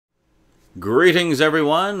Greetings,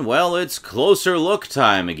 everyone. Well, it's closer look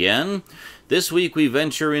time again. This week we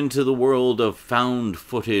venture into the world of found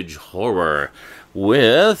footage horror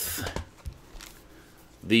with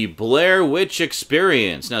the Blair Witch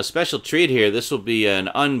Experience. Now, special treat here. This will be an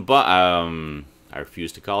I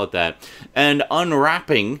refuse to call it that. An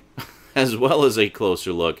unwrapping, as well as a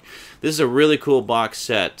closer look. This is a really cool box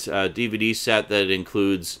set, DVD set that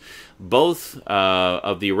includes both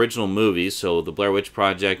of the original movies, so the Blair Witch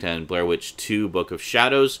Project and Blair Witch 2 Book of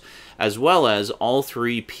Shadows, as well as all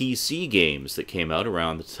three PC games that came out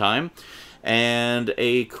around the time, and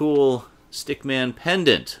a cool Stickman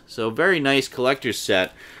pendant. So very nice collector's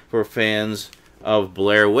set for fans of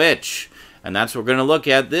Blair Witch. And that's what we're going to look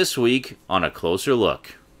at this week on A Closer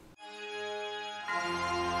Look.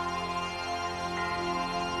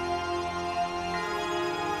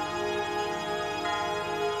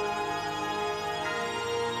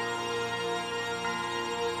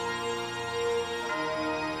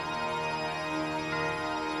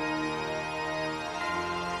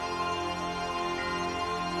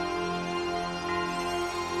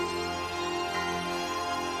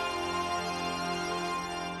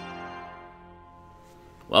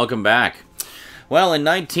 Welcome back. Well, in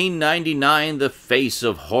 1999, the face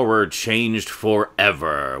of horror changed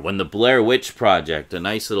forever when the Blair Witch Project, a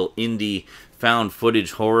nice little indie found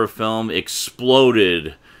footage horror film,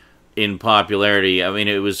 exploded in popularity. I mean,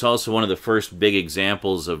 it was also one of the first big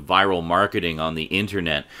examples of viral marketing on the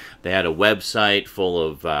internet. They had a website full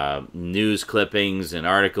of news clippings and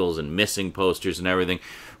articles and missing posters and everything.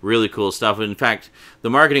 Really cool stuff. In fact, the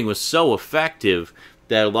marketing was so effective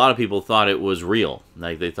that a lot of people thought it was real.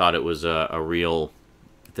 Like, they thought it was a real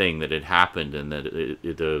thing that had happened, and that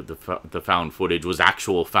the found footage was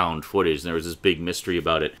actual found footage, and there was this big mystery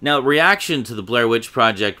about it. Now, reaction to the Blair Witch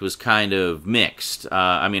Project was kind of mixed.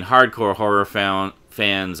 I mean, hardcore horror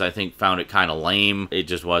fans, I think, found it kind of lame. It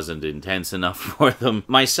just wasn't intense enough for them.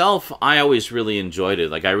 Myself, I always really enjoyed it.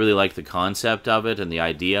 Like, I really liked the concept of it and the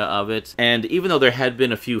idea of it. And even though there had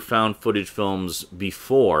been a few found footage films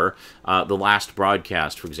before, The Last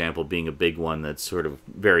Broadcast, for example, being a big one that's sort of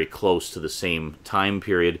very close to the same time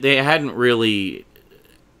period, they hadn't really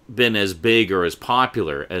been as big or as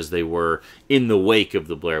popular as they were in the wake of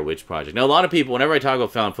the Blair Witch Project. Now, a lot of people, whenever I talk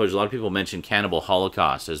about found footage, a lot of people mention Cannibal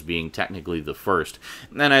Holocaust as being technically the first.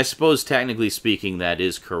 And I suppose, technically speaking, that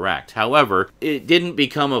is correct. However, it didn't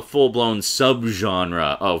become a full-blown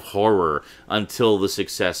subgenre of horror until the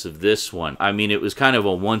success of this one. I mean, it was kind of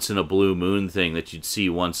a once-in-a-blue-moon thing that you'd see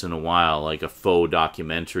once in a while, like a faux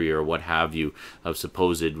documentary or what have you of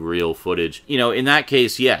supposed real footage. You know, in that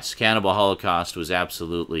case, yes, Cannibal Holocaust was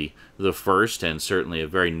absolutely the first, and certainly a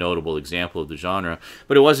very notable example of the genre,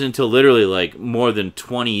 but it wasn't until literally like more than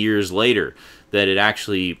 20 years later that it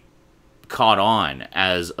actually caught on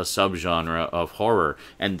as a subgenre of horror,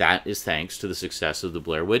 and that is thanks to the success of the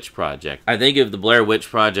Blair Witch Project. I think if the Blair Witch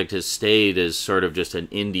Project has stayed as sort of just an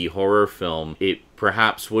indie horror film, it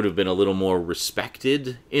perhaps would have been a little more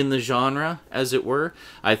respected in the genre, as it were.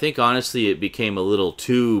 I think, honestly, it became a little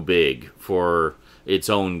too big for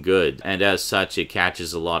its own good, and as such it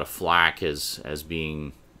catches a lot of flack as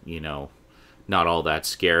being, you know, not all that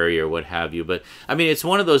scary or what have you. But I mean, it's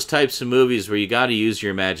one of those types of movies where you got to use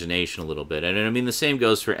your imagination a little bit, and I mean, the same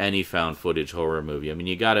goes for any found footage horror movie. I mean,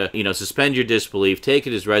 you got to, you know, suspend your disbelief, take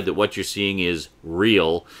it as read that what you're seeing is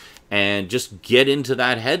real, and just get into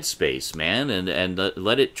that headspace, man, and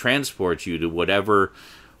let it transport you to whatever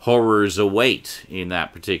horrors await in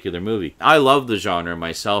that particular movie. I love the genre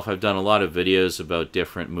myself. I've done a lot of videos about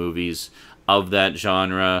different movies of that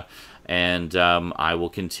genre, and I will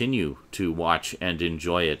continue to watch and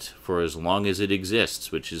enjoy it for as long as it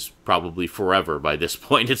exists, which is probably forever by this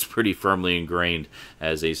point. It's pretty firmly ingrained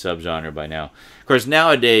as a subgenre by now. Of course,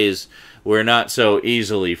 nowadays, we're not so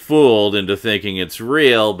easily fooled into thinking it's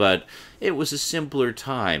real, but it was a simpler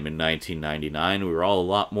time in 1999. We were all a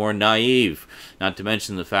lot more naive, not to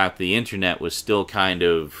mention the fact the internet was still kind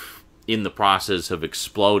of in the process of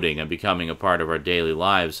exploding and becoming a part of our daily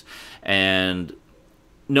lives, and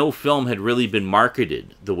no film had really been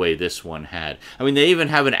marketed the way this one had. I mean, they even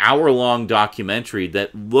have an hour-long documentary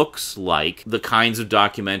that looks like the kinds of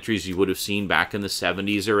documentaries you would have seen back in the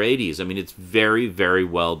 70s or 80s. I mean, it's very, very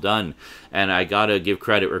well done. And I gotta give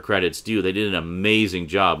credit where credit's due. They did an amazing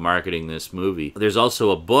job marketing this movie. There's also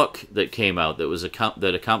a book that came out that was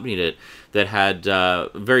that accompanied it that had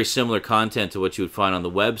very similar content to what you would find on the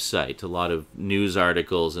website. A lot of news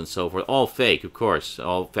articles and so forth. All fake, of course.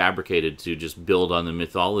 All fabricated to just build on the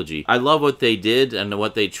mythology. I love what they did and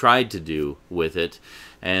what they tried to do with it.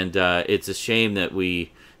 And it's a shame that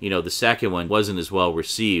the second one wasn't as well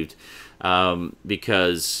received.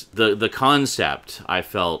 because the concept, I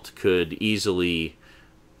felt, could easily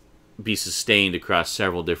be sustained across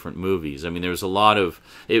several different movies. I mean, there was a lot of...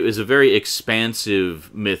 It was a very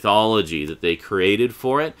expansive mythology that they created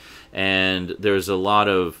for it, and there's a lot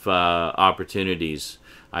of opportunities,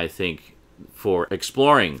 I think, for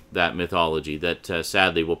exploring that mythology that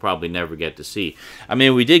sadly we'll probably never get to see. I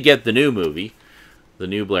mean, we did get the new movie, the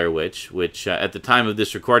new Blair Witch, which at the time of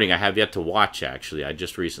this recording I have yet to watch, actually. I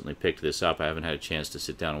just recently picked this up. I haven't had a chance to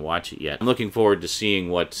sit down and watch it yet. I'm looking forward to seeing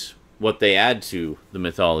what they add to the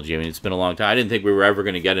mythology. I mean, it's been a long time. I didn't think we were ever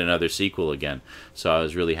going to get another sequel again, so I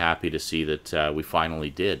was really happy to see that we finally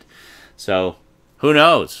did. So... who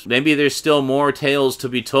knows? Maybe there's still more tales to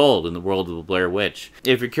be told in the world of the Blair Witch.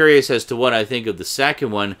 If you're curious as to what I think of the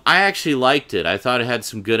second one, I actually liked it. I thought it had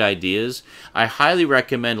some good ideas. I highly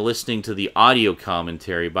recommend listening to the audio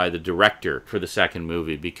commentary by the director for the second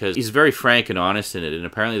movie, because he's very frank and honest in it, and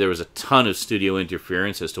apparently there was a ton of studio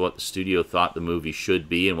interference as to what the studio thought the movie should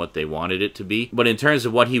be and what they wanted it to be. But in terms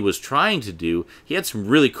of what he was trying to do, he had some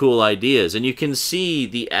really cool ideas, and you can see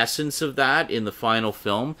the essence of that in the final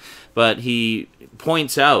film. But he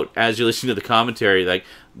points out, as you listen to the commentary, like,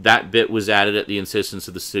 that bit was added at the insistence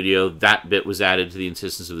of the studio, that bit was added to the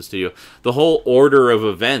insistence of the studio. The whole order of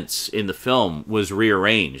events in the film was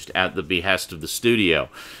rearranged at the behest of the studio.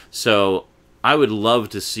 So I would love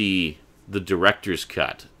to see the director's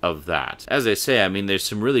cut of that. As I say, I mean, there's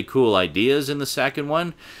some really cool ideas in the second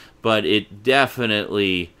one, but it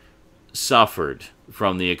definitely suffered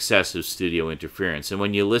from the excessive studio interference. And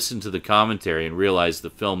when you listen to the commentary and realize the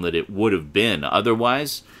film that it would have been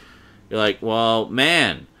otherwise, you're like, well,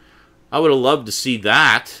 man, I would have loved to see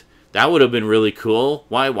that. That would have been really cool.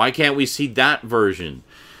 Why can't we see that version?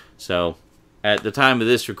 So, at the time of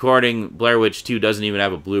this recording, Blair Witch 2 doesn't even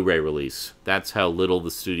have a Blu-ray release. That's how little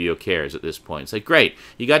the studio cares at this point. It's like, great,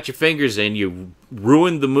 you got your fingers in, you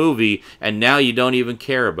ruined the movie, and now you don't even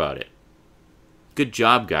care about it. Good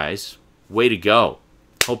job, guys. Way to go.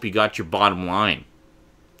 Hope you got your bottom line.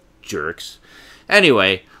 Jerks.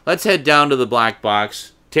 Anyway, let's head down to the black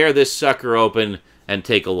box, tear this sucker open, and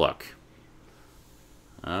take a look.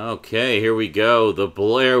 Okay, here we go. The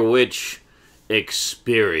Blair Witch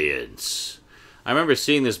Experience. I remember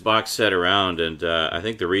seeing this box set around, and I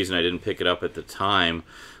think the reason I didn't pick it up at the time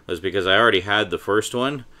was because I already had the first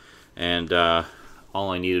one, and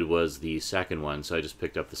all I needed was the second one, so I just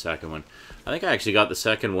picked up the second one. I think I actually got the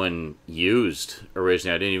second one used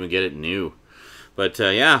originally. I didn't even get it new. But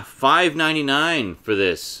yeah, $5.99 for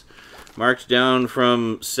this. Marked down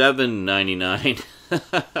from $7.99.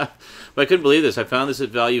 But I couldn't believe this. I found this at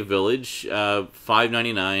Value Village.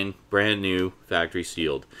 $5.99, brand new, factory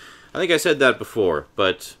sealed. I think I said that before,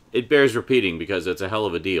 but it bears repeating because it's a hell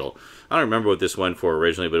of a deal. I don't remember what this went for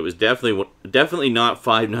originally, but it was definitely not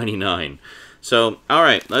 $5.99. So, all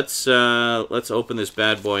right, let's open this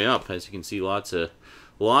bad boy up. As you can see, lots of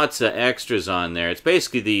extras on there. It's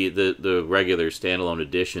basically the regular standalone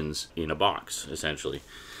editions in a box, essentially.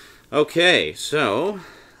 Okay, so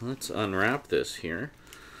let's unwrap this here.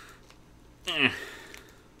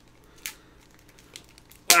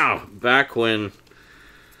 Wow, back when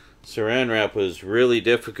Saran wrap was really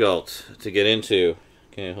difficult to get into.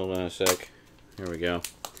 Okay, hold on a sec. Here we go.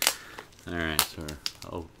 All right, so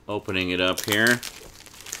we're opening it up here.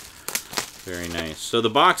 Very nice. So the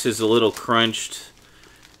box is a little crunched,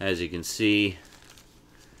 as you can see.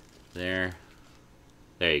 There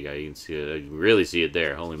you go. You can see it. You really see it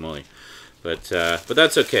there. Holy moly! But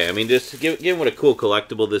that's okay. I mean, just given what a cool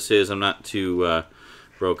collectible this is, I'm not too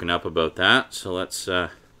broken up about that. So let's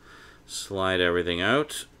slide everything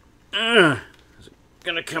out. Is it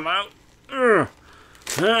gonna come out?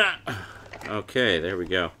 Okay, there we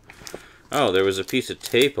go. Oh, there was a piece of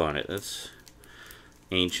tape on it. That's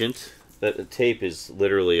ancient. That tape is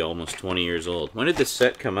literally almost 20 years old. When did this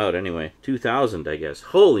set come out anyway? 2000, I guess.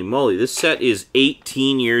 Holy moly, this set is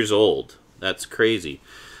 18 years old. That's crazy.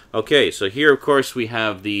 Okay, so here, of course, we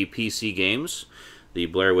have the PC games, the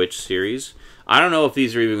Blair Witch series. I don't know if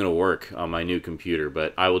these are even going to work on my new computer,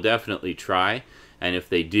 but I will definitely try. And if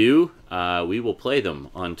they do, we will play them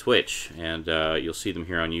on Twitch, and you'll see them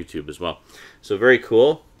here on YouTube as well. So very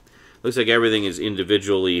cool. Looks like everything is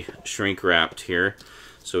individually shrink-wrapped here.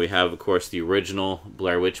 So we have, of course, the original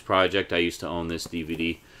Blair Witch Project. I used to own this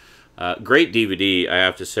DVD. Great DVD, I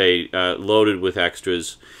have to say, loaded with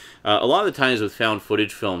extras. A lot of the times with found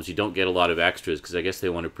footage films, you don't get a lot of extras because I guess they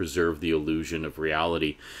want to preserve the illusion of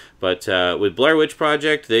reality. But with Blair Witch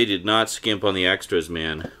Project, they did not skimp on the extras,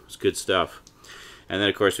 man. It was good stuff. And then,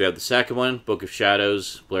 of course, we have the second one, Book of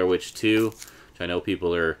Shadows, Blair Witch 2, which I know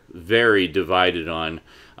people are very divided on.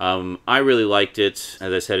 I really liked it.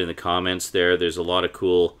 As I said in the comments there's a lot of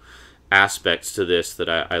cool aspects to this that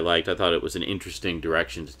I liked. I thought it was an interesting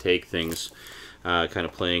direction to take things, kind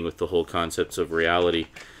of playing with the whole concepts of reality.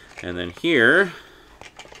 And then here,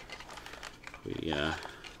 we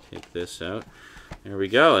take this out. There we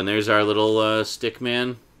go, and there's our little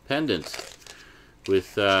Stickman pendant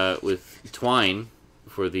with twine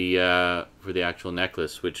for the actual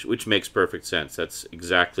necklace, which makes perfect sense. That's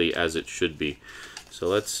exactly as it should be. So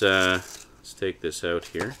let's take this out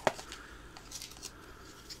here.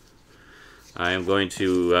 I am going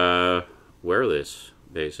to wear this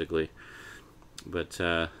basically, but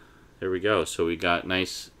there we go. So we got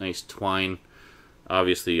nice twine,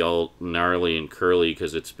 obviously all gnarly and curly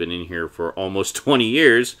because it's been in here for almost 20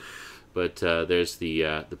 years. But there's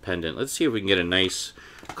the pendant. Let's see if we can get a nice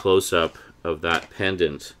close-up of that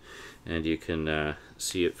pendant, and you can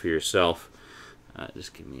see it for yourself.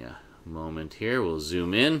 Just give me a moment here. We'll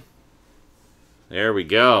zoom in. There we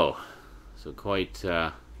go. So quite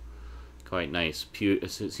nice.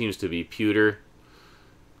 It seems to be pewter,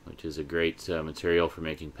 which is a great material for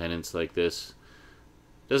making pendants like this.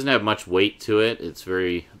 Doesn't have much weight to it. It's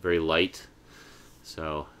very light.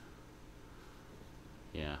 So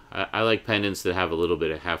yeah, I like pendants that have a little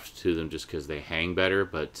bit of heft to them just because they hang better,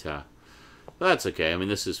 but that's okay. I mean,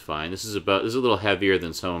 this is fine. This is a little heavier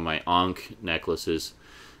than some of my Ankh necklaces,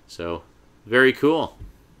 so very cool.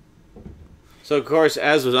 So of course,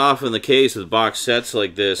 as was often the case with box sets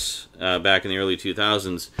like this back in the early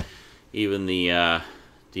 2000s, even the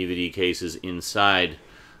DVD cases inside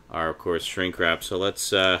are of course shrink wrap. So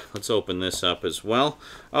let's open this up as well.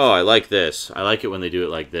 Oh, I like this. I like it when they do it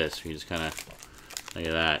like this. You just kind of look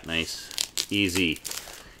at that, nice, easy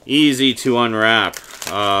to unwrap.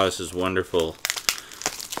 Oh, this is wonderful.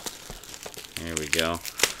 There we go.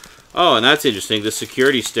 Oh, and that's interesting. The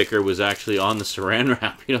security sticker was actually on the saran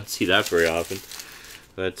wrap. You don't see that very often.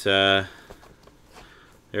 But there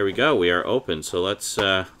we go. We are open. So let's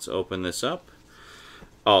open this up.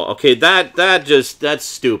 Oh, okay. That's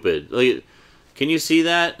stupid. Like, can you see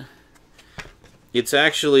that? It's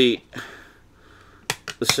actually,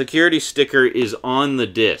 the security sticker is on the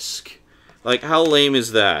disc. Like, how lame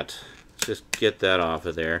is that? Just get that off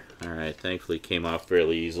of there. Alright, thankfully it came off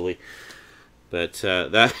fairly easily. But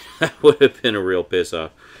that would have been a real piss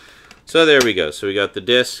off. So there we go. So we got the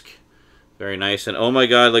disc. Very nice. And oh my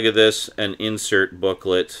god, look at this. An insert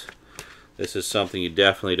booklet. This is something you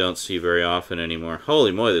definitely don't see very often anymore.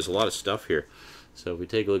 Holy moly, there's a lot of stuff here. So if we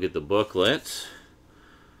take a look at the booklet,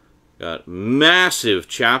 got massive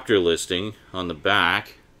chapter listing on the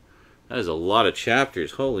back. That is a lot of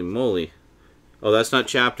chapters. Holy moly. Oh, that's not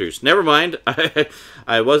chapters. Never mind. I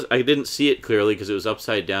didn't see it clearly because it was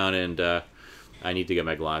upside down, and I need to get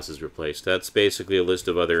my glasses replaced. That's basically a list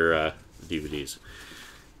of other DVDs.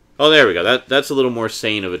 Oh, there we go. That's a little more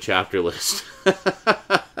sane of a chapter list.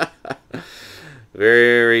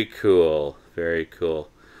 Very cool. Very cool.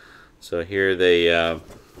 So here it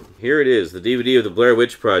is, the DVD of the Blair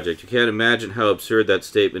Witch Project. You can't imagine how absurd that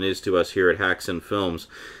statement is to us here at Hacks and Films.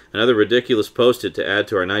 Another ridiculous post-it to add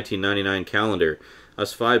to our 1999 calendar.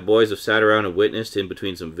 Us five boys have sat around and witnessed, in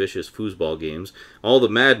between some vicious foosball games, all the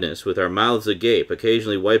madness with our mouths agape,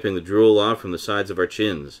 occasionally wiping the drool off from the sides of our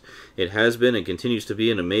chins. It has been and continues to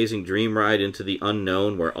be an amazing dream ride into the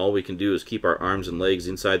unknown, where all we can do is keep our arms and legs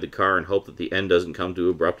inside the car and hope that the end doesn't come too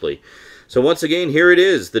abruptly. So once again, here it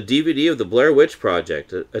is, the DVD of the Blair Witch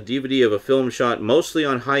Project, a DVD of a film shot mostly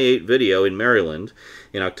on Hi8 video in Maryland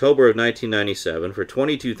in October of 1997 for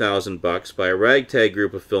 $22,000 by a ragtag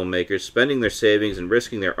group of filmmakers spending their savings and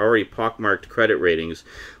risking their already pockmarked credit ratings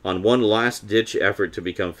on one last-ditch effort to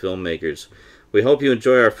become filmmakers. We hope you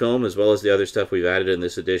enjoy our film as well as the other stuff we've added in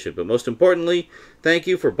this edition, but most importantly, thank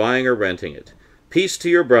you for buying or renting it. Peace to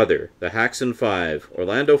your brother, the Haxon 5,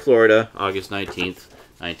 Orlando, Florida, August 19th.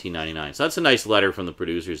 1999. So that's a nice letter from the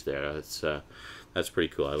producers there. That's pretty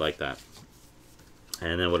cool. I like that.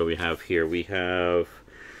 And then what do we have here? We have...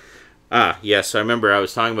 yes, I remember I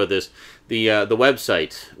was talking about this. The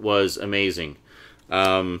website was amazing.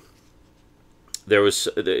 There was...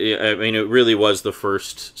 I mean, it really was the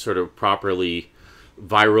first sort of properly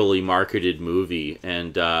virally marketed movie.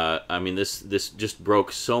 And, I mean, this just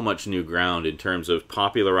broke so much new ground in terms of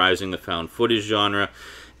popularizing the found footage genre,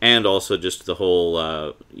 and also just the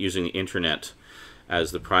whole using the internet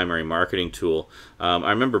as the primary marketing tool. I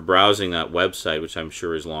remember browsing that website, which I'm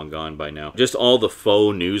sure is long gone by now. Just all the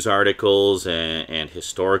faux news articles and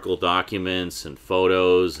historical documents and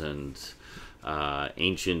photos and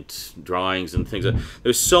ancient drawings and things.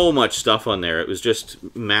 There's so much stuff on there. It was just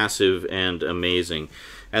massive and amazing.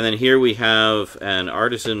 And then here we have an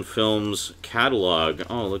Artisan Films catalog.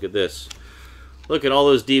 Oh, look at this. Look at all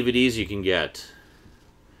those DVDs you can get.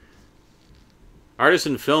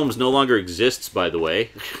 Artisan Films no longer exists, by the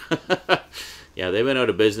way. Yeah, they went out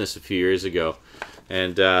of business a few years ago.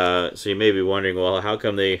 And so you may be wondering, well, how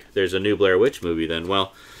come there's a new Blair Witch movie then?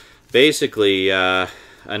 Well, basically,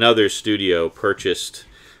 another studio purchased,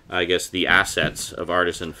 I guess, the assets of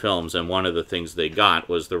Artisan Films, and one of the things they got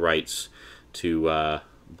was the rights to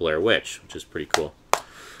Blair Witch, which is pretty cool.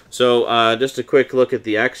 So, just a quick look at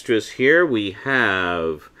the extras here. We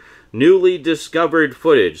have newly discovered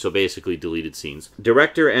footage, so basically deleted scenes.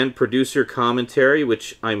 Director and producer commentary,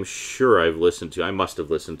 which I'm sure I've listened to. I must have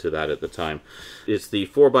listened to that at the time. It's the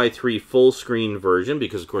 4:3 full screen version,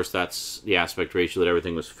 because of course that's the aspect ratio that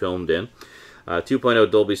everything was filmed in. 2.0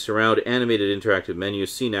 Dolby Surround, animated interactive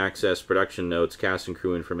menus, scene access, production notes, cast and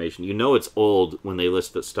crew information. You know it's old when they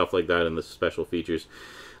list stuff like that in the special features.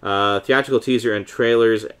 Theatrical teaser and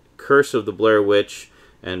trailers, Curse of the Blair Witch,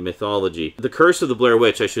 and mythology. The Curse of the Blair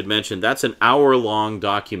Witch, I should mention, that's an hour-long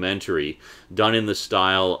documentary done in the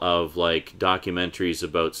style of like documentaries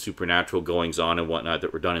about supernatural goings-on and whatnot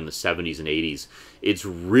that were done in the 70s and 80s. It's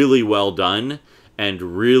really well done and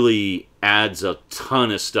really adds a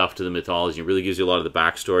ton of stuff to the mythology. It really gives you a lot of the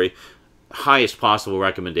backstory. Highest possible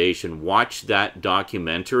recommendation. Watch that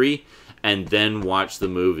documentary and then watch the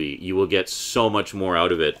movie. You will get so much more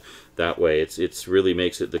out of it that way. It's really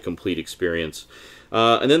makes it the complete experience.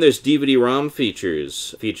 And then there's DVD-ROM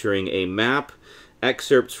features featuring a map,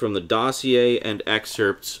 excerpts from the dossier, and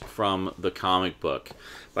excerpts from the comic book.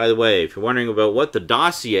 By the way, if you're wondering about what the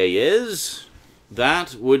dossier is,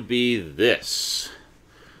 that would be this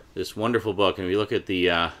wonderful book. And if you look at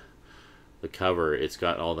the cover, it's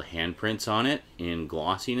got all the handprints on it in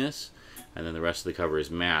glossiness, and then the rest of the cover is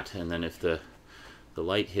matte. And then if the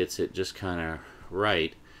light hits it just kind of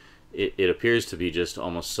right, it appears to be just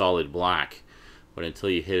almost solid black. But until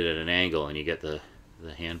you hit it at an angle and you get the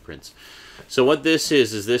handprints. So what this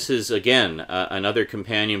is again, another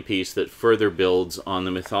companion piece that further builds on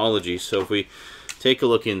the mythology. So if we take a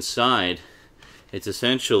look inside, it's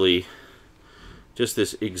essentially just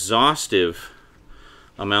this exhaustive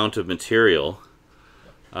amount of material.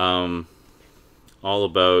 All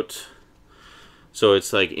about, so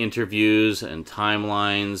it's like interviews and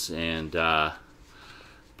timelines and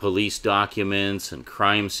police documents and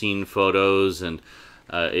crime scene photos, and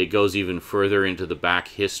it goes even further into the back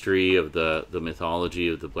history of the mythology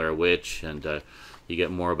of the Blair Witch, and you get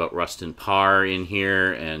more about Rustin Parr in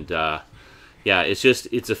here, and yeah, it's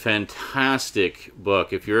a fantastic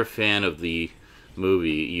book. If you're a fan of the movie,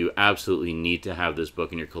 you absolutely need to have this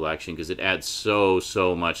book in your collection, because it adds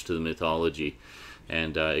so much to the mythology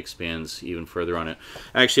and expands even further on it.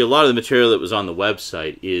 Actually, a lot of the material that was on the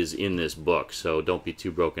website is in this book, so don't be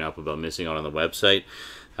too broken up about missing out on the website,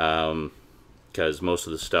 because most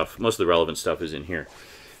of the relevant stuff is in here.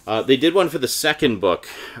 They did one for the second book,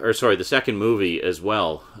 or sorry, the second movie as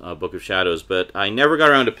well, Book of Shadows, but I never got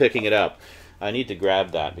around to picking it up. I need to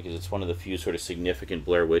grab that, because it's one of the few sort of significant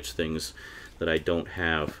Blair Witch things that I don't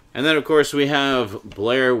have. And then, of course, we have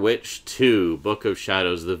Blair Witch 2, Book of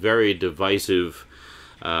Shadows, the very divisive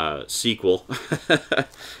sequel.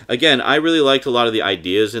 Again, I really liked a lot of the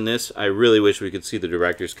ideas in this. I really wish we could see the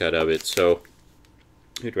director's cut of it. So,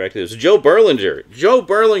 who directed this? Joe Berlinger. Joe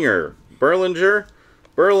Berlinger.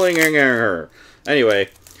 Berlinger. Anyway,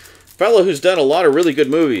 fellow who's done a lot of really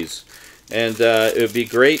good movies. And it would be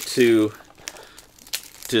great to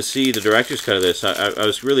see the director's cut of this. I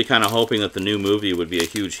was really kind of hoping that the new movie would be a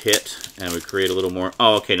huge hit and would create a little more...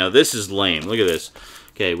 Oh, okay, now this is lame. Look at this.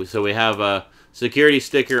 Okay, so we have a security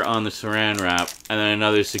sticker on the saran wrap, and then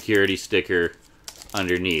another security sticker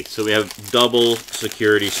underneath. So we have double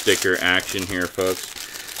security sticker action here,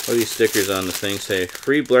 folks. What are these stickers on the thing say?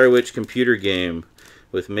 Free Blair Witch computer game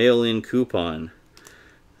with mail-in coupon.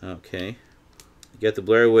 Okay. Get the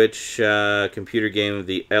Blair Witch computer game,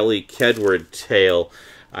 the Ellie Kedward tale.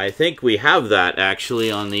 I think we have that actually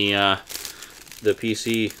on the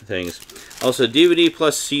PC things. Also, DVD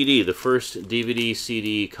plus CD, the first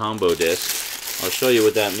DVD-CD combo disc. I'll show you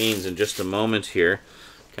what that means in just a moment here.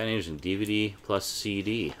 Kind of interesting, DVD plus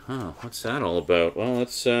CD. Huh, what's that all about? Well,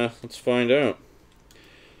 let's find out.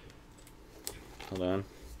 Hold on.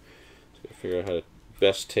 Just gotta figure out how to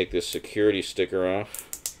best take this security sticker off.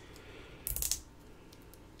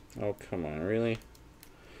 Oh, come on, really?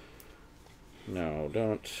 No,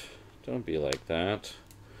 don't be like that.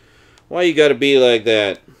 Why you gotta be like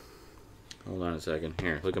that? Hold on a second.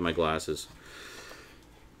 Here, look at my glasses.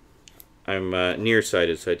 I'm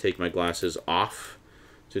nearsighted, so I take my glasses off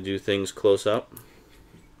to do things close up.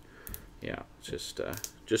 Yeah, just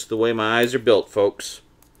the way my eyes are built, folks.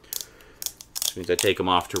 This means I take them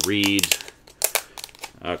off to read.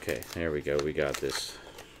 Okay, there we go. We got this.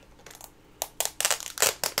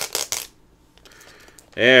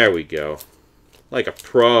 There we go. Like a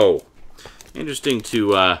pro. Interesting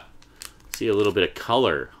to see a little bit of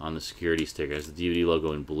color on the security sticker. It has the DVD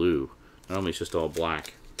logo in blue. Normally it's just all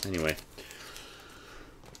black. Anyway.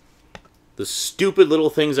 The stupid little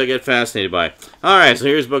things I get fascinated by. Alright, so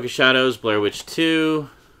here's Book of Shadows, Blair Witch 2.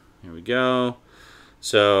 Here we go.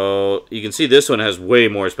 So, you can see this one has way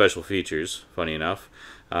more special features, funny enough.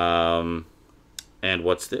 And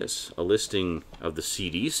what's this? A listing of the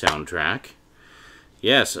CD soundtrack.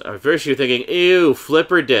 Yes, at first you're thinking, ew,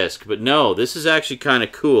 flipper disc. But no, this is actually kind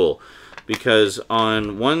of cool. Because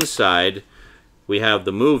on one side, we have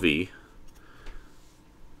the movie.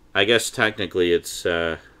 I guess technically it's...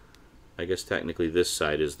 I guess technically this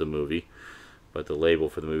side is the movie, but the label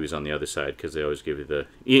for the movie's on the other side because they always give you the...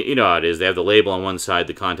 You know how it is. They have the label on one side,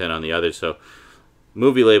 the content on the other. So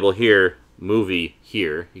movie label here, movie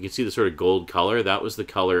here. You can see the sort of gold color. That was the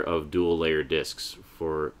color of dual layer discs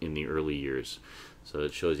for in the early years. So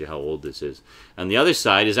it shows you how old this is. And the other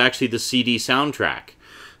side is actually the CD soundtrack.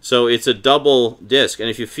 So it's a double disc. And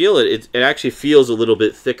if you feel it, it actually feels a little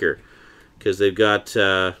bit thicker because they've got...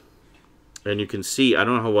 and you can see, I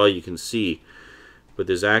don't know how well you can see, but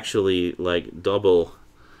there's actually like double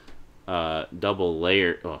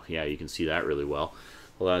layer. Oh yeah, you can see that really well.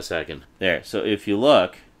 Hold on a second. There. So if you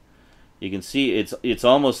look, you can see it's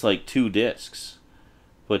almost like two discs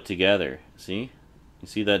put together. See? You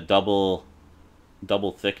see that double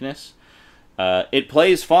thickness? It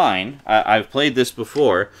plays fine. I've played this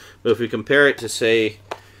before, but if we compare it to say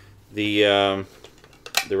the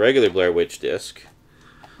regular Blair Witch disc.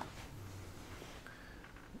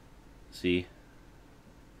 See,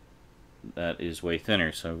 that is way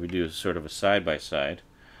thinner. So we do sort of a side-by-side.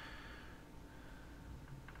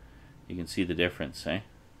 You can see the difference, eh?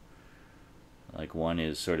 Like one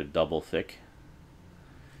is sort of double thick.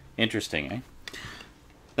 Interesting, eh?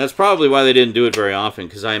 That's probably why they didn't do it very often,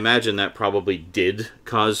 because I imagine that probably did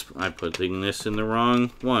cause... I'm putting this in the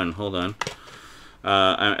wrong one. Hold on.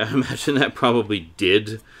 I imagine that probably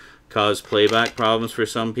did cause playback problems for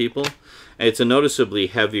some people. It's a noticeably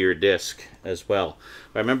heavier disc as well.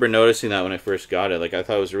 I remember noticing that when I first got it. Like, I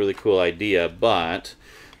thought it was a really cool idea, but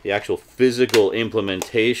the actual physical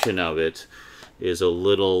implementation of it is a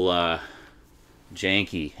little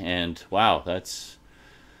janky. And wow, that's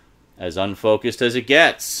as unfocused as it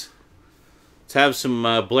gets. Let's have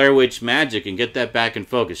some Blair Witch magic and get that back in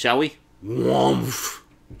focus, shall we? Woomph.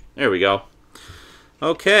 There we go.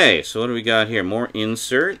 Okay, so what do we got here? More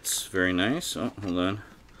inserts. Very nice. Oh, hold on.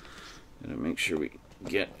 Gotta make sure we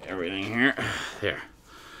get everything here. There.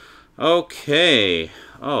 Okay.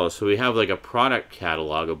 Oh, so we have like a product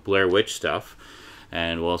catalog of Blair Witch stuff.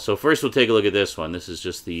 And well, so first we'll take a look at this one. This is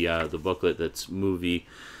just the booklet that's movie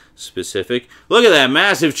specific. Look at that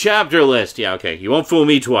massive chapter list. Yeah, okay. You won't fool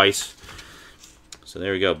me twice. So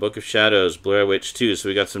there we go. Book of Shadows, Blair Witch 2. So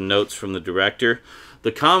we got some notes from the director.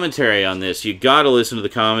 The commentary on this, you gotta listen to the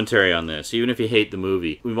commentary on this, even if you hate the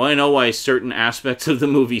movie. We want to know why certain aspects of the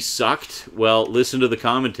movie sucked? Well, listen to the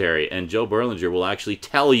commentary, and Joe Berlinger will actually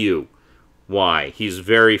tell you why. He's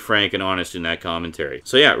very frank and honest in that commentary.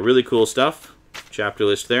 So yeah, really cool stuff. Chapter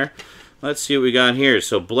list there. Let's see what we got here.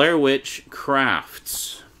 So Blair Witch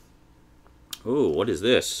Crafts. Ooh, what is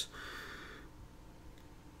this?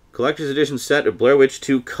 Collector's Edition set of Blair Witch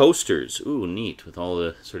 2 coasters. Ooh, neat, with all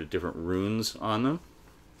the sort of different runes on them.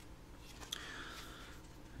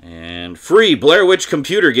 And free Blair Witch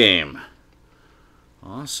computer game.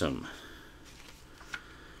 Awesome.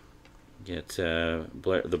 Get the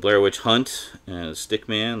Blair Witch Hunt, the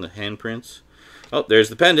Stickman, the handprints. Oh, there's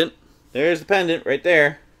the pendant. There's the pendant right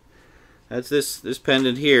there. That's this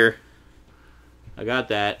pendant here. I got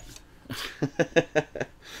that.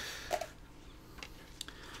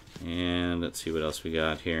 And let's see what else we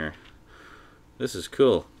got here. This is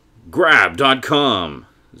cool. Grab.com.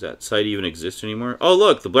 Does that site even exist anymore? Oh,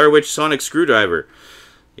 look, the Blair Witch Sonic Screwdriver.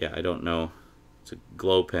 Yeah, I don't know. It's a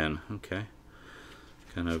glow pen. Okay.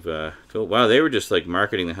 Kind of cool. Wow, they were just like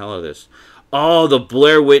marketing the hell out of this. Oh, the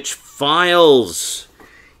Blair Witch Files.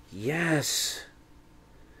 Yes.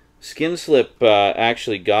 Skinslip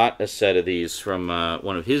actually got a set of these from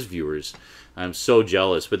one of his viewers. I'm so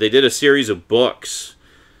jealous. But they did a series of books,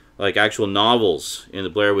 like actual novels in the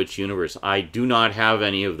Blair Witch universe. I do not have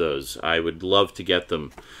any of those. I would love to get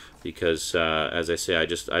them because, as I say,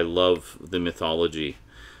 I love the mythology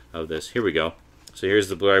of this. Here we go. So here's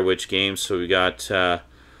the Blair Witch games. So we got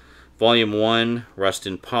Volume 1, Rust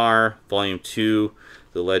and Parr. Volume 2,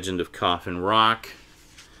 The Legend of Coffin Rock.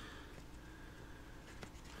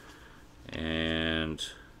 And,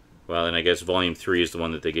 well, and I guess Volume 3 is the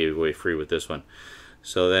one that they gave away free with this one.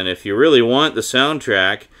 So then if you really want the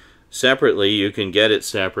soundtrack separately, you can get it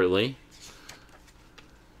separately.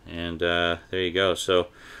 And there you go. So,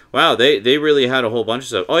 wow, they really had a whole bunch of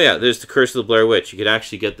stuff. Oh, yeah, there's The Curse of the Blair Witch. You could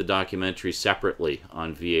actually get the documentary separately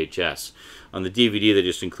on VHS. On the DVD, they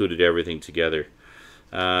just included everything together.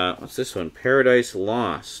 What's this one? Paradise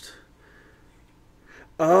Lost.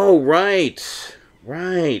 Oh, right.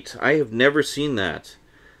 Right. I have never seen that.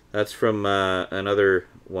 That's from another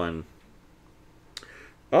one.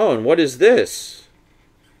 Oh, and what is this?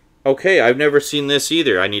 Okay, I've never seen this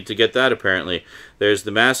either. I need to get that, apparently. There's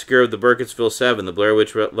The Massacre of the Burkittsville 7, The Blair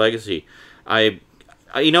Witch Legacy.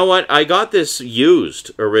 You know what? I got this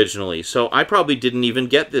used originally, so I probably didn't even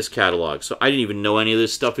get this catalog. So I didn't even know any of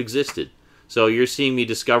this stuff existed. So you're seeing me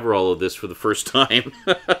discover all of this for the first time.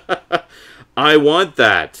 I want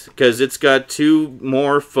that, because it's got 2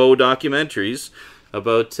 more faux documentaries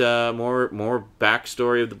about more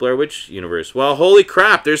backstory of the Blair Witch universe. Well, holy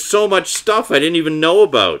crap, there's so much stuff I didn't even know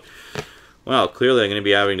about. Well, clearly I'm going to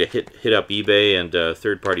be having to hit up eBay and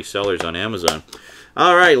third-party sellers on Amazon.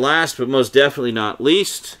 All right, last but most definitely not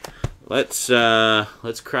least, let's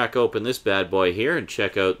crack open this bad boy here and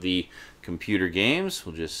check out the computer games.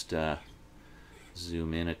 We'll just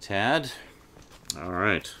zoom in a tad. All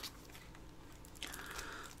right.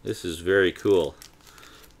 This is very cool.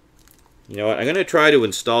 You know what? I'm going to try to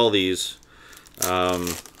install these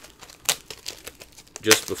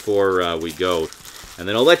just before we go. And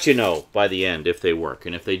then I'll let you know by the end if they work.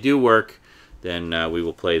 And if they do work, then we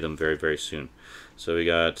will play them very, very soon. So we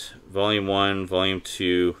got Volume 1, Volume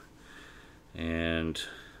 2, and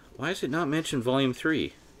why does it not mention Volume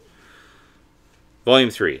 3?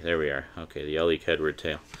 Volume 3, there we are. Okay, the Ellie Kedward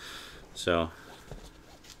tale. So,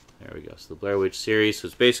 there we go. So the Blair Witch series, so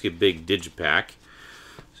it's basically a big digipack.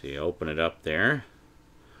 So you open it up there.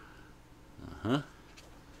 And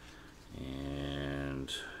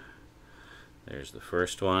there's the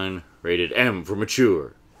first one. Rated M for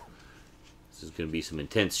mature. This is going to be some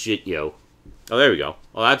intense shit, yo. Oh, there we go.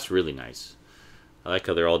 Oh, that's really nice. I like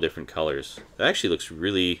how they're all different colors. That actually looks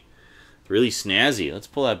really, really snazzy. Let's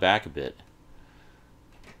pull that back a bit.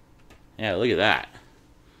 Yeah, look at that.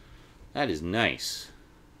 That is nice.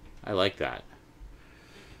 I like that.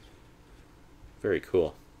 Very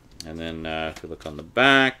cool. And then if we look on the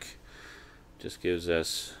back, just gives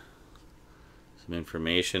us some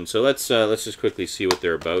information. So let's just quickly see what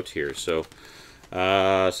they're about here. So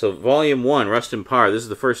Volume 1, Rust and Parr. This is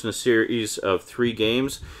the first in a series of 3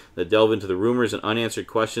 games that delve into the rumors and unanswered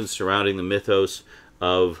questions surrounding the mythos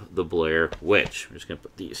of the Blair Witch. We're just going to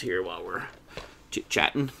put these here while we're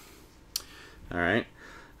chit-chatting. All right.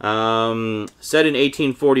 Set in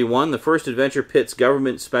 1841, the first adventure pits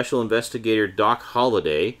government special investigator Doc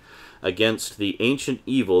Holliday against the ancient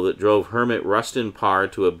evil that drove hermit Rustin Parr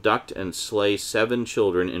to abduct and slay 7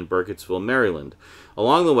 children in Burkittsville, Maryland.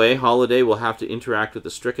 Along the way, Holliday will have to interact with the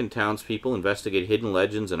stricken townspeople, investigate hidden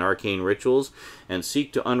legends and arcane rituals, and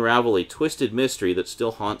seek to unravel a twisted mystery that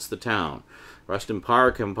still haunts the town. Rustin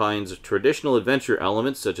Parr combines traditional adventure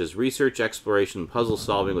elements such as research, exploration, and puzzle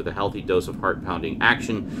solving with a healthy dose of heart-pounding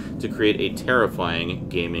action to create a terrifying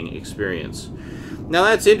gaming experience. Now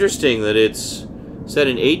that's interesting that it's set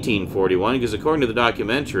in 1841, because according to the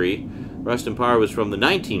documentary, Rustin Parr was from the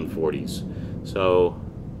 1940s. So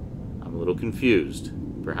I'm a little confused.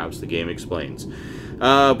 Perhaps the game explains.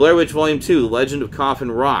 Blair Witch Volume 2, Legend of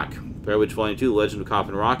Coffin Rock. Blair Witch Volume 2, Legend of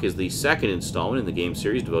Coffin Rock is the second installment in the game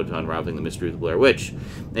series devoted to unraveling the mystery of the Blair Witch.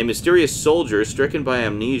 A mysterious soldier stricken by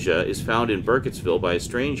amnesia is found in Burkittsville by a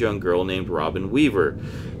strange young girl named Robin Weaver.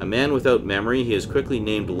 A man without memory, he is quickly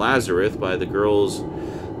named Lazarus by the girl's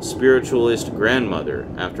spiritualist grandmother.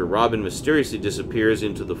 After Robin mysteriously disappears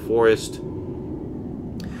into the forest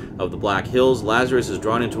of the Black Hills, Lazarus is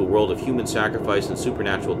drawn into a world of human sacrifice and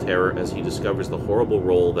supernatural terror as he discovers the horrible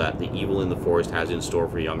role that the evil in the forest has in store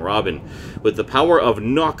for young Robin. With the power of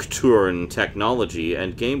nocturne technology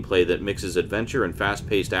and gameplay that mixes adventure and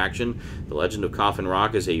fast-paced action, The Legend of Coffin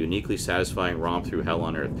Rock is a uniquely satisfying romp through hell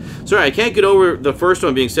on earth. Sorry, I can't get over the first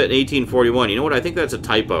one being set in 1841. You know what? I think that's a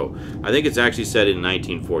typo. I think it's actually set in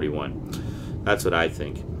 1941. That's what I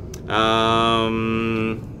think.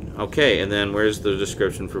 Okay, and then where's the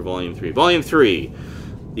description for Volume 3? Volume 3,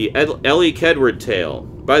 the Ellie Kedward tale.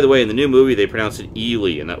 By the way, in the new movie, they pronounce it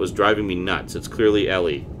Ely, and that was driving me nuts. It's clearly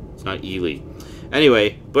Ellie. It's not Ely.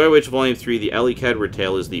 Anyway, Blair Witch Volume 3, The Ellie Kedward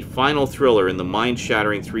Tale, is the final thriller in the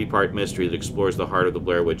mind-shattering three-part mystery that explores the heart of the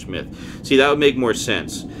Blair Witch myth. See, that would make more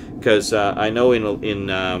sense, because I know in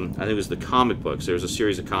I think it was the comic books, there was a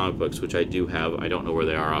series of comic books, which I do have. I don't know where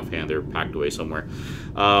they are offhand. They're packed away somewhere.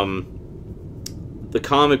 The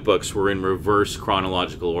comic books were in reverse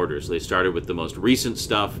chronological orders. They started with the most recent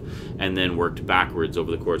stuff and then worked backwards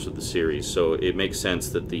over the course of the series. So it makes sense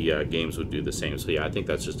that the games would do the same. So yeah, I think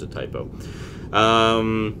that's just a typo.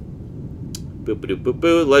 Legend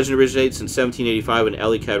originates in 1785 when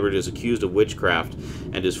Ellie Kedward is accused of witchcraft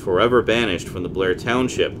and is forever banished from the Blair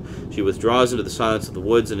township. She withdraws into the silence of the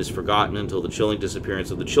woods and is forgotten until the chilling disappearance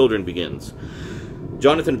of the children begins.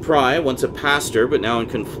 Jonathan Pry, once a pastor but now in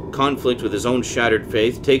conflict with his own shattered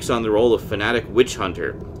faith, takes on the role of fanatic witch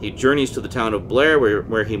hunter. He journeys to the town of Blair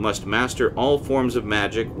where he must master all forms of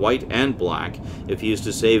magic, white and black, if he is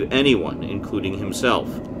to save anyone, including himself.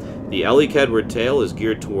 The Ellie Kedward Tale is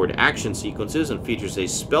geared toward action sequences and features a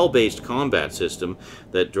spell-based combat system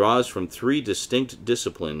that draws from 3 distinct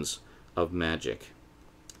disciplines of magic.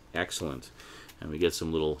 Excellent. And we get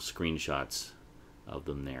some little screenshots of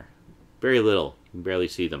them there. Very little. You can barely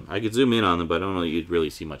see them. I could zoom in on them, but I don't know that you'd really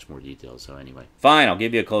see much more detail. So anyway. Fine, I'll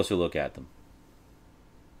give you a closer look at them.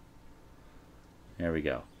 There we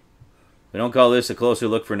go. We don't call this a closer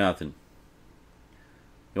look for nothing.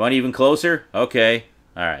 You want even closer? Okay.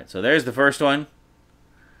 Alright, so there's the first one.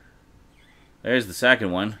 There's the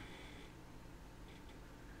second one.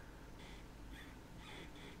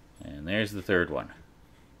 And there's the third one.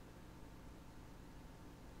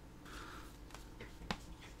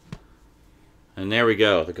 And there we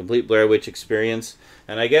go, the complete Blair Witch experience.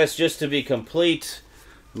 And I guess just to be complete,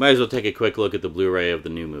 might as well take a quick look at the Blu-ray of the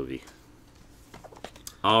new movie.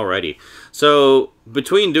 Alrighty, so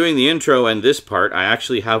between doing the intro and this part, I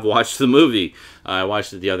actually have watched the movie. I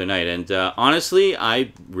watched it the other night, and honestly,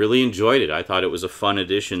 I really enjoyed it. I thought it was a fun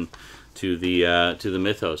addition to the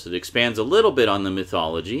mythos. It expands a little bit on the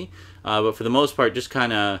mythology, but for the most part, just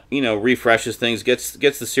kind of, you know, refreshes things, gets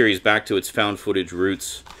the series back to its found footage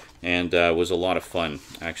roots, and was a lot of fun.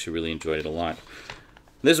 I actually really enjoyed it a lot.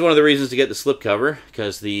 This is one of the reasons to get the slipcover,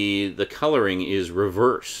 because the coloring is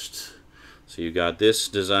reversed. So you got this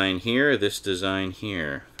design here, this design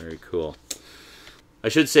here. Very cool. I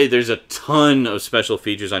should say there's a ton of special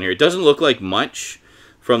features on here. It doesn't look like much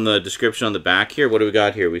from the description on the back here. What do we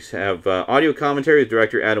got here? We have audio commentary with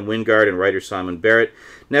director Adam Wingard and writer Simon Barrett,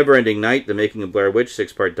 Never-Ending Night, The Making of Blair Witch,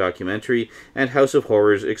 6-part documentary, and House of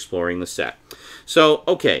Horrors exploring the set. So,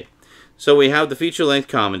 okay. So we have the feature-length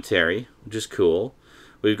commentary, which is cool.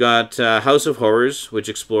 We've got House of Horrors, which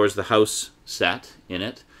explores the house set in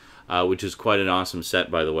it, which is quite an awesome set,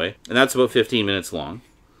 by the way. And that's about 15 minutes long.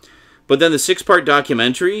 But then the 6-part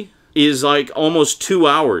documentary is like almost 2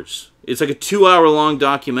 hours. It's like a 2-hour-long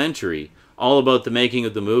documentary all about the making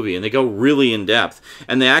of the movie, and they go really in depth.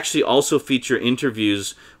 And they actually also feature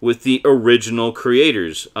interviews with the original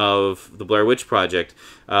creators of the Blair Witch Project,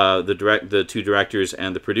 the 2 directors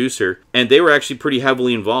and the producer, and they were actually pretty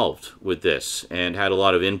heavily involved with this and had a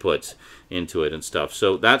lot of input into it and stuff.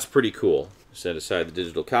 So that's pretty cool. Set aside the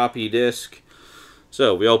digital copy disc.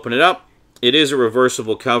 So we open it up. It is a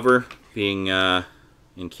reversible cover. Being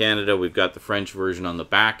in Canada, we've got the French version on the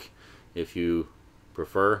back, if you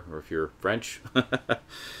prefer, or if you're French.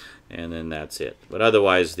 And then that's it. But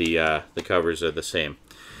otherwise, the covers are the same.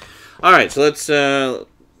 All right, so let's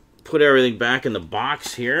put everything back in the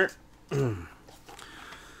box here. So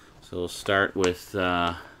we'll start with,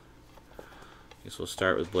 I guess we'll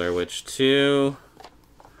start with Blair Witch 2.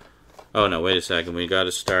 Oh no, wait a second. We got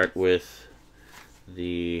to start with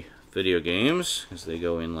the video games, because they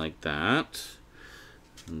go in like that.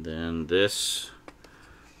 And then this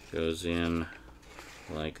goes in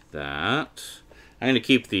like that. I'm going to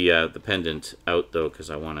keep the pendant out, though, because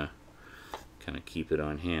I want to kind of keep it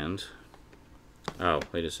on hand. Oh,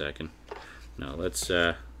 wait a second. No, let's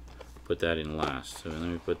put that in last. So let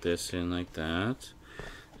me put this in like that.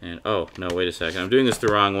 And, oh, no, wait a second. I'm doing this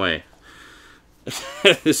the wrong way.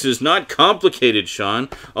 This is not complicated, Sean.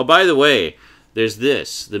 Oh, by the way, there's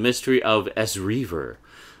this, the mystery of Esrever.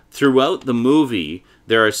 Throughout the movie,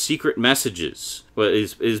 there are secret messages. Well,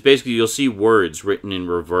 it's basically, you'll see words written in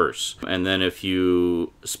reverse. And then if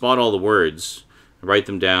you spot all the words, write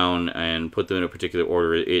them down, and put them in a particular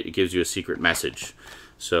order, it gives you a secret message.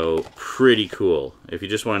 So, pretty cool. If you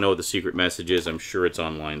just want to know what the secret message is, I'm sure it's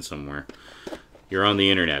online somewhere. You're on the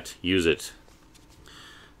internet. Use it.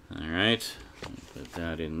 Alright. Put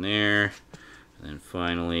that in there. And then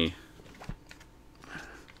finally,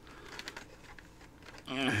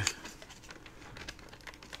 a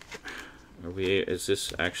Is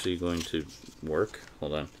this actually going to work?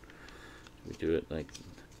 Hold on. We do it like...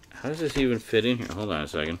 How does this even fit in here? Hold on a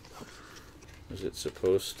second. Is it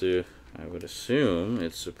supposed to... I would assume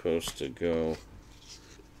it's supposed to go...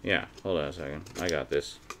 Yeah, hold on a second. I got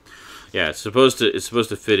this. Yeah, it's supposed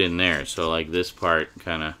to fit in there. So like this part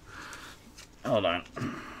kind of... Hold on.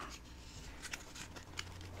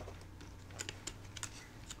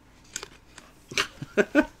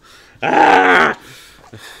 Ah!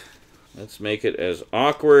 Let's make it as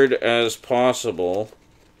awkward as possible.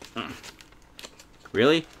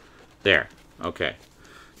 Really? There. Okay.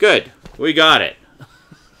 Good. We got it.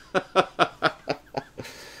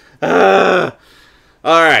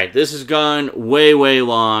 Alright, this has gone way, way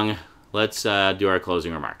long. Let's do our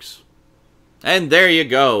closing remarks. And there you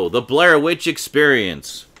go. The Blair Witch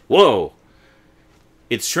Experience. Whoa.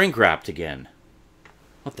 It's shrink wrapped again.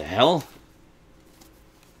 What the hell?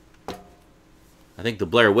 I think the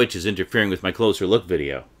Blair Witch is interfering with my Closer Look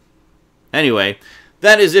video. Anyway,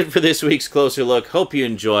 that is it for this week's Closer Look. Hope you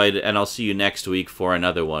enjoyed, and I'll see you next week for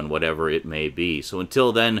another one, whatever it may be. So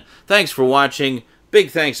until then, thanks for watching.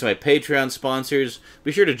 Big thanks to my Patreon sponsors.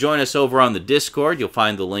 Be sure to join us over on the Discord. You'll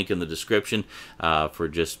find the link in the description for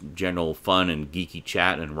just general fun and geeky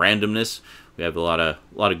chat and randomness. We have a lot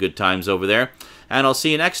of good times over there. And I'll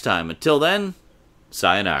see you next time. Until then,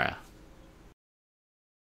 sayonara.